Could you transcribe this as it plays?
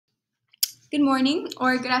Good morning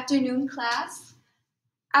or good afternoon, class.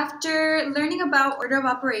 After learning about order of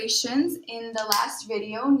operations in the last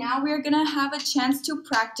video, now we're gonna have a chance to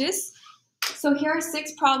practice. So here are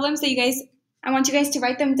 6 problems that I want you guys to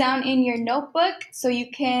write them down in your notebook so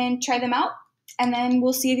you can try them out, and then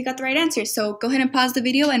we'll see if you got the right answer. So go ahead and pause the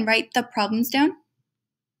video and write the problems down.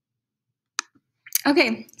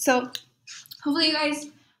 Okay, so hopefully you guys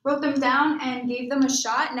wrote them down and gave them a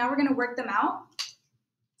shot. Now we're gonna work them out.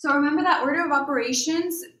 So remember that order of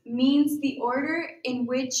operations means the order in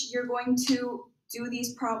which you're going to do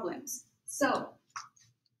these problems. So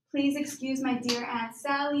please excuse my dear Aunt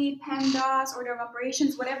Sally, PEMDAS, order of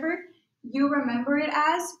operations, whatever you remember it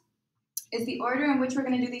as is the order in which we're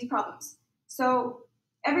going to do these problems. So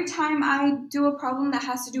every time I do a problem that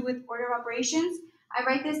has to do with order of operations, I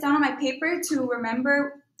write this down on my paper to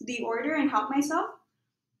remember the order and help myself.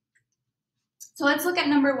 So let's look at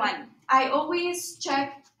number 1. I always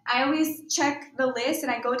check the list,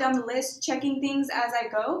 and I go down the list checking things as I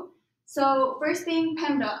go. So first thing,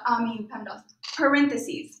 PEMDAS,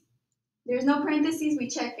 parentheses. There's no parentheses, we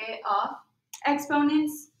check it off.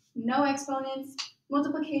 Exponents, no exponents.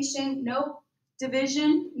 Multiplication, nope.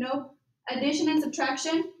 Division, nope. Addition and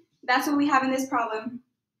subtraction, that's what we have in this problem.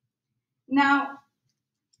 Now,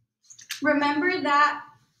 remember that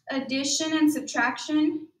addition and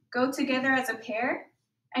subtraction go together as a pair,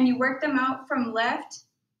 and you work them out from left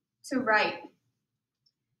to right.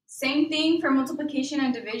 Same thing for multiplication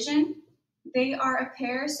and division. They are a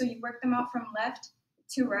pair, so you work them out from left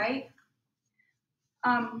to right.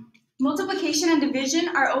 Multiplication and division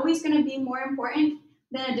are always going to be more important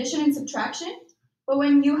than addition and subtraction. But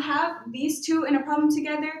when you have these two in a problem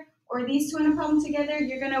together or these two in a problem together,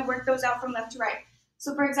 you're going to work those out from left to right.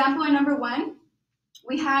 So for example, in number 1,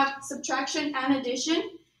 we have subtraction and addition.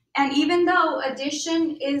 And even though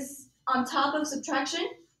addition is on top of subtraction,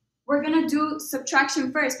 we're going to do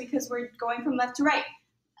subtraction first because we're going from left to right,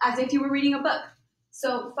 as if you were reading a book.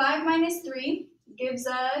 So 5 minus 3 gives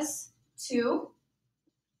us 2,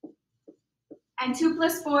 and 2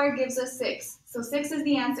 plus 4 gives us 6. So 6 is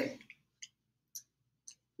the answer.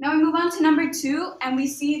 Now we move on to number 2, and we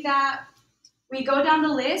see that we go down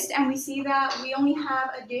the list and we see that we only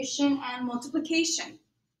have addition and multiplication.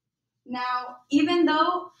 Now, even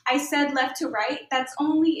though I said left to right, that's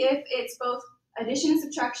only if it's both addition and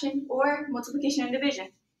subtraction or multiplication and division.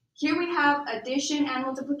 Here we have addition and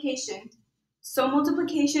multiplication. So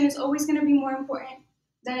multiplication is always going to be more important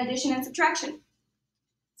than addition and subtraction.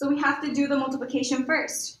 So we have to do the multiplication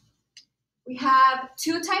first. We have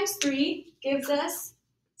 2 times 3 gives us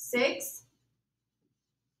 6.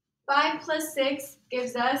 5 plus 6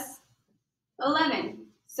 gives us 11.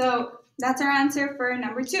 So that's our answer for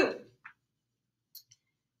number 2.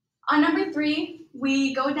 On number 3,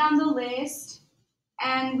 we go down the list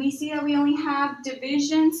and we see that we only have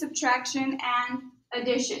division, subtraction, and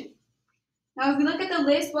addition. Now if we look at the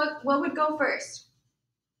list, what would go first?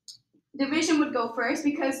 Division would go first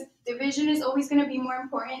because division is always going to be more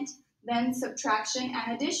important than subtraction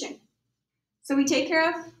and addition. So we take care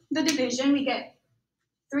of the division. We get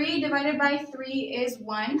 3 divided by 3 is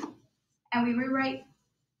 1, and we rewrite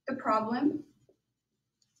the problem.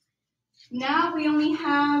 Now we only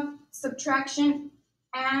have subtraction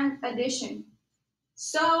and addition.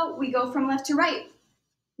 So we go from left to right.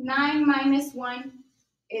 9 minus 1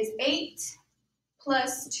 is 8,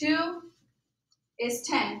 plus 2 is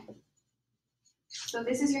 10. So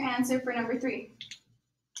this is your answer for number 3.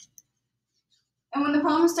 And when the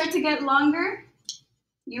problems start to get longer,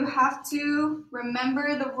 you have to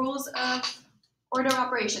remember the rules of order of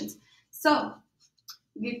operations. So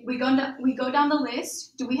we go down the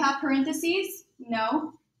list. Do we have parentheses?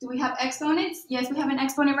 No. Do we have exponents? Yes, we have an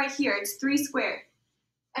exponent right here. It's 3 squared.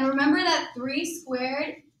 And remember that 3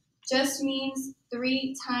 squared just means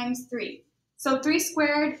 3 times 3. So 3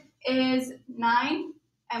 squared is 9,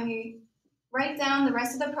 and we write down the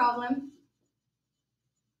rest of the problem.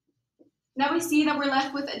 Now we see that we're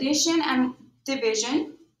left with addition and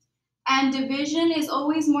division. And division is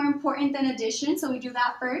always more important than addition, so we do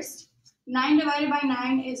that first. 9 divided by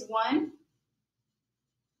 9 is 1.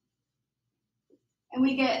 And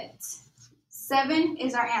we get 7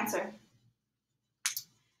 is our answer.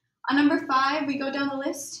 On number 5, we go down the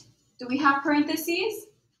list. Do we have parentheses?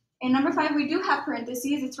 In number 5, we do have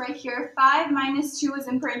parentheses. It's right here. 5 minus 2 is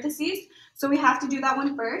in parentheses, so we have to do that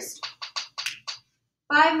one first.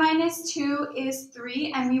 5 minus 2 is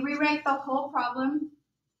 3, and we rewrite the whole problem.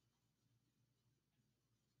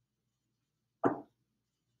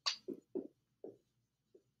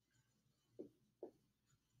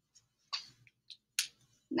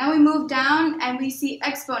 Now we move down and we see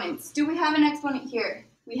exponents. Do we have an exponent here?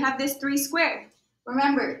 we have this 3 squared.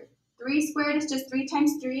 Remember, 3 squared is just 3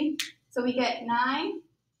 times 3, so we get 9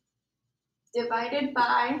 divided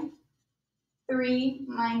by 3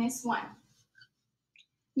 minus 1.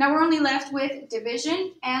 Now we're only left with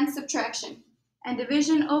division and subtraction. And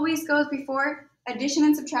division always goes before addition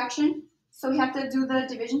and subtraction, so we have to do the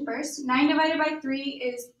division first. 9 divided by 3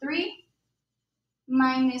 is 3,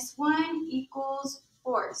 minus 1 equals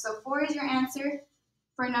 4. So 4 is your answer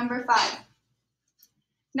for number 5.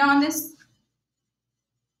 Now on this,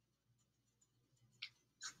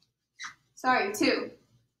 2.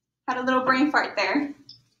 Had a little brain fart there.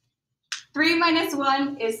 3 minus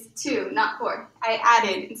 1 is 2, not 4. I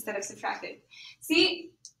added instead of subtracted.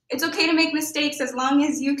 See, it's okay to make mistakes as long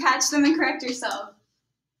as you catch them and correct yourself.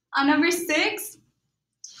 On number 6,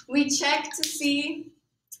 we check to see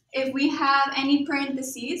if we have any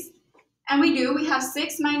parentheses. And we do. We have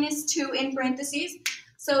 6 minus 2 in parentheses.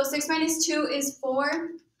 So 6 minus 2 is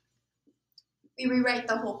 4. We rewrite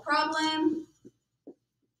the whole problem.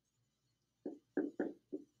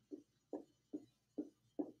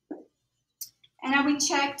 And now we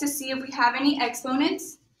check to see if we have any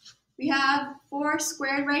exponents. We have 4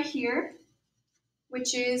 squared right here,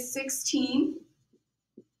 which is 16.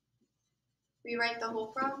 Rewrite the whole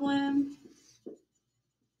problem.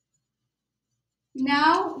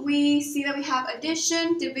 Now we see that we have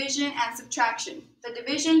addition, division, and subtraction. The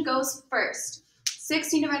division goes first.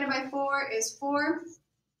 16 divided by 4 is 4.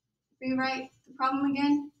 Rewrite the problem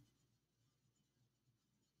again.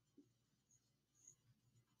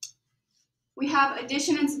 We have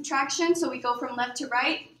addition and subtraction, so we go from left to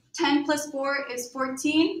right. 10 plus 4 is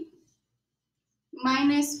 14.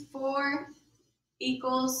 Minus 4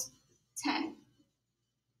 equals 10.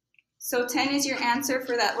 So 10 is your answer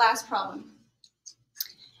for that last problem.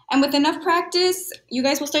 And with enough practice, you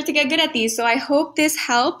guys will start to get good at these. So I hope this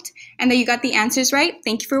helped and that you got the answers right.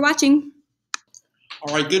 Thank you for watching.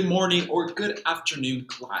 All right, good morning or good afternoon,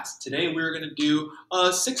 class. Today we're going to do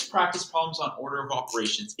 6 practice problems on order of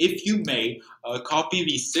operations. If you may, copy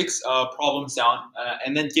these 6 problems down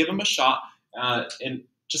and then give them a shot and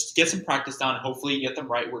just get some practice down. And hopefully you get them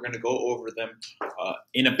right. We're going to go over them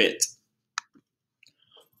in a bit.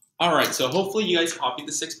 All right, so hopefully you guys copied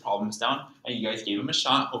the 6 problems down and you guys gave them a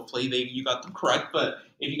shot. Hopefully you got them correct, but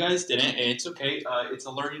if you guys didn't, it's okay. It's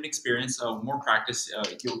a learning experience. More practice,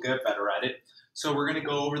 you'll get better at it. So we're going to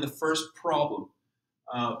go over the first problem.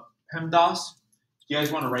 PEMDAS, you guys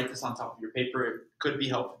want to write this on top of your paper. It could be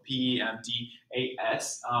helpful,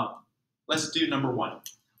 PEMDAS. Let's do number 1.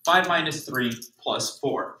 5 minus 3 plus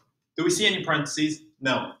 4. Do we see any parentheses?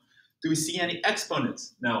 No. Do we see any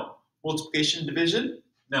exponents? No. Multiplication and division?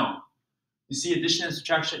 No. You see addition and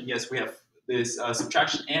subtraction? Yes, we have this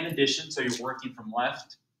subtraction and addition, so you're working from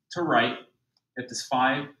left to right. Get this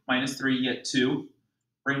 5 minus 3, you get 2.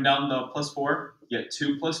 Bring down the plus 4, get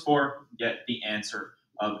 2 plus 4, get the answer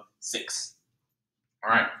of 6.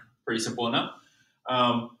 All right, pretty simple enough.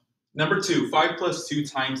 Number 2, 5 plus 2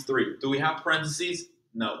 times 3. Do we have parentheses?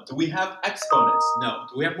 No. Do we have exponents? No.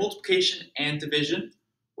 Do we have multiplication and division?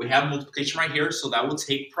 We have multiplication right here, so that will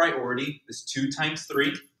take priority. This 2 times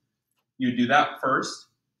 3. You do that first.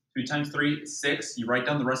 2 times 3 is 6. You write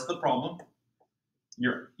down the rest of the problem.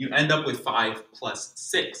 You end up with 5 plus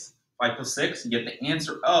 6. 5 plus 6, you get the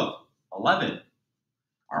answer of 11.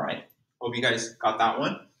 All right, hope you guys got that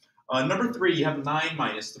one. Number 3, you have 9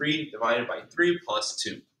 minus 3 divided by 3 plus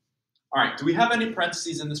 2. All right, do we have any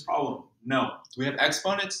parentheses in this problem? No. Do we have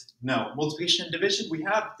exponents? No. Multiplication and division, we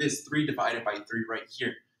have this 3 divided by 3 right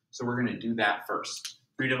here. So we're going to do that first.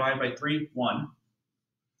 3 divided by 3, 1.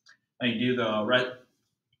 Now you do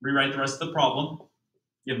rewrite the rest of the problem.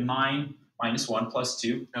 You have 9 minus 1 plus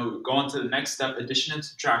 2. Now we'll go on to the next step, addition and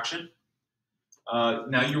subtraction.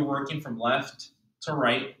 Now you're working from left to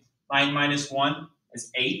right. 9 minus 1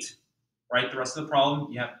 is 8. Write the rest of the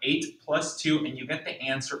problem. You have 8 plus 2, and you get the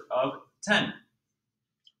answer of 10.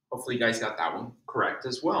 Hopefully you guys got that one correct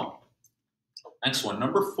as well. Next one,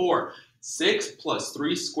 number 4. 6 plus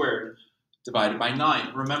 3 squared divided by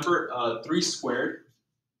 9. Remember, 3 squared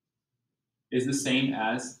is the same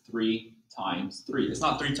as 3 times 3. It's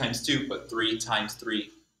not 3 times 2, but 3 times 3.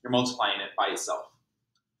 You're multiplying it by itself.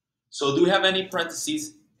 So do we have any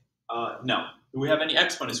parentheses? No. Do we have any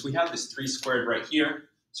exponents? We have this 3 squared right here.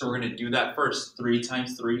 So we're going to do that first. 3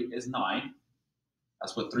 times 3 is 9.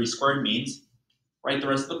 That's what 3 squared means. Write the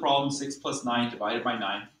rest of the problem. 6 plus 9 divided by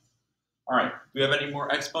 9. All right. Do we have any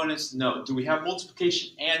more exponents? No. Do we have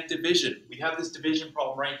multiplication and division? We have this division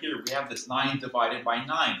problem right here. We have this 9 divided by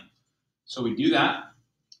 9. So we do that.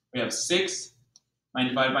 We have 6. 9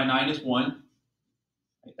 divided by 9 is 1.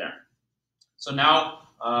 Right there. So now,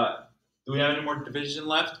 do Do we have any more division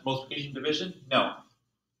left? Multiplication, division? No.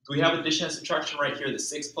 Do we have addition and subtraction right here? The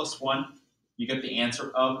 6 plus 1, you get the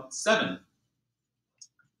answer of 7.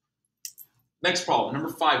 Next problem, number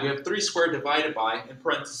 5. We have 3 squared divided by, in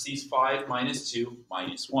parentheses, 5 minus 2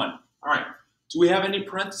 minus 1. All right. Do we have any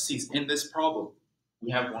parentheses in this problem?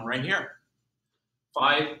 We have one right here.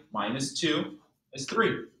 5 minus 2 is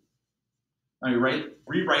 3. Now you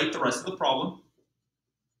rewrite the rest of the problem.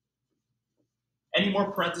 Any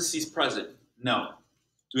more parentheses present? No.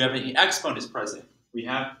 Do we have any exponents present? We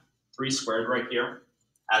have 3 squared right here.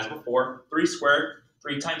 As before, 3 squared,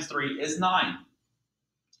 3 times 3 is 9.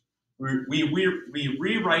 We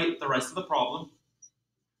rewrite the rest of the problem.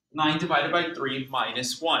 9 divided by 3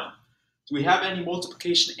 minus 1. Do we have any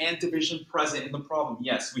multiplication and division present in the problem?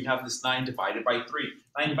 Yes, we have this 9 divided by 3.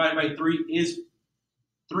 9 divided by 3 is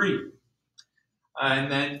 3.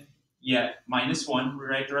 And then, minus 1,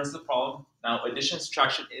 rewrite the rest of the problem. Now, addition and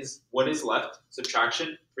subtraction is what is left.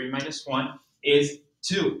 Subtraction, 3 minus 1, is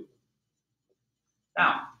 2.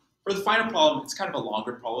 Now, for the final problem, it's kind of a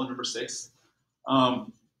longer problem, number 6.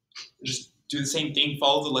 Just do the same thing,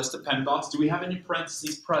 follow the list of PEMDAS. Do we have any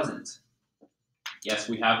parentheses present? Yes,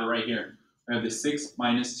 we have it right here. We have the 6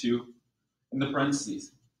 minus 2 in the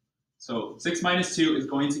parentheses. So 6 minus 2 is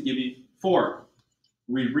going to give you 4.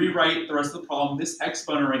 We rewrite the rest of the problem. This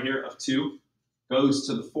exponent right here of 2 goes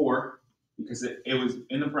to the 4 because it was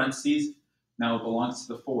in the parentheses. Now it belongs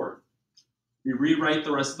to the 4. We rewrite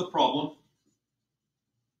the rest of the problem.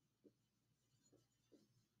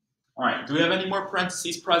 All right, do we have any more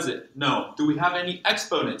parentheses present? No. Do we have any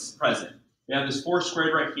exponents present? We have this 4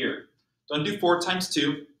 squared right here. Don't do 4 times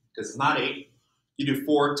 2 because it's not 8. You do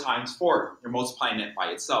 4 times 4. You're multiplying it by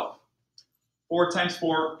itself. 4 times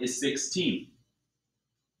 4 is 16.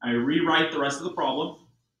 I rewrite the rest of the problem.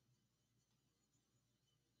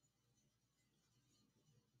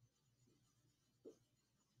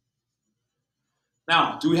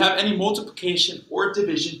 Now, do we have any multiplication or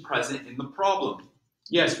division present in the problem?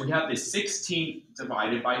 Yes, we have this 16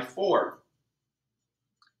 divided by 4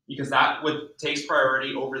 because that takes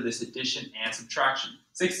priority over this addition and subtraction.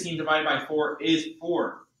 16 divided by 4 is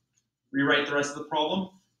 4. Rewrite the rest of the problem.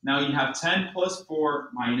 Now you have 10 plus 4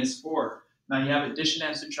 minus 4. Now you have addition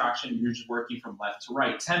and subtraction. You're just working from left to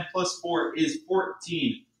right. 10 plus 4 is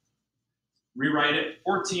 14. Rewrite it.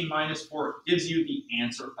 14 minus 4 gives you the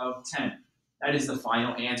answer of 10. That is the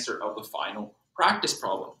final answer of the final practice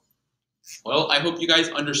problem. Well, I hope you guys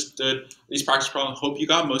understood these practice problems. Hope you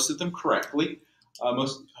got most of them correctly.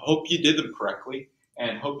 Hope you did them correctly,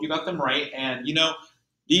 and hope you got them right. And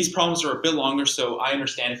these problems are a bit longer, so I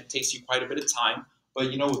understand if it takes you quite a bit of time.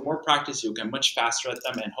 But with more practice, you'll get much faster at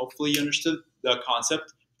them, and hopefully you understood the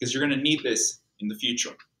concept because you're going to need this in the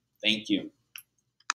future. Thank you.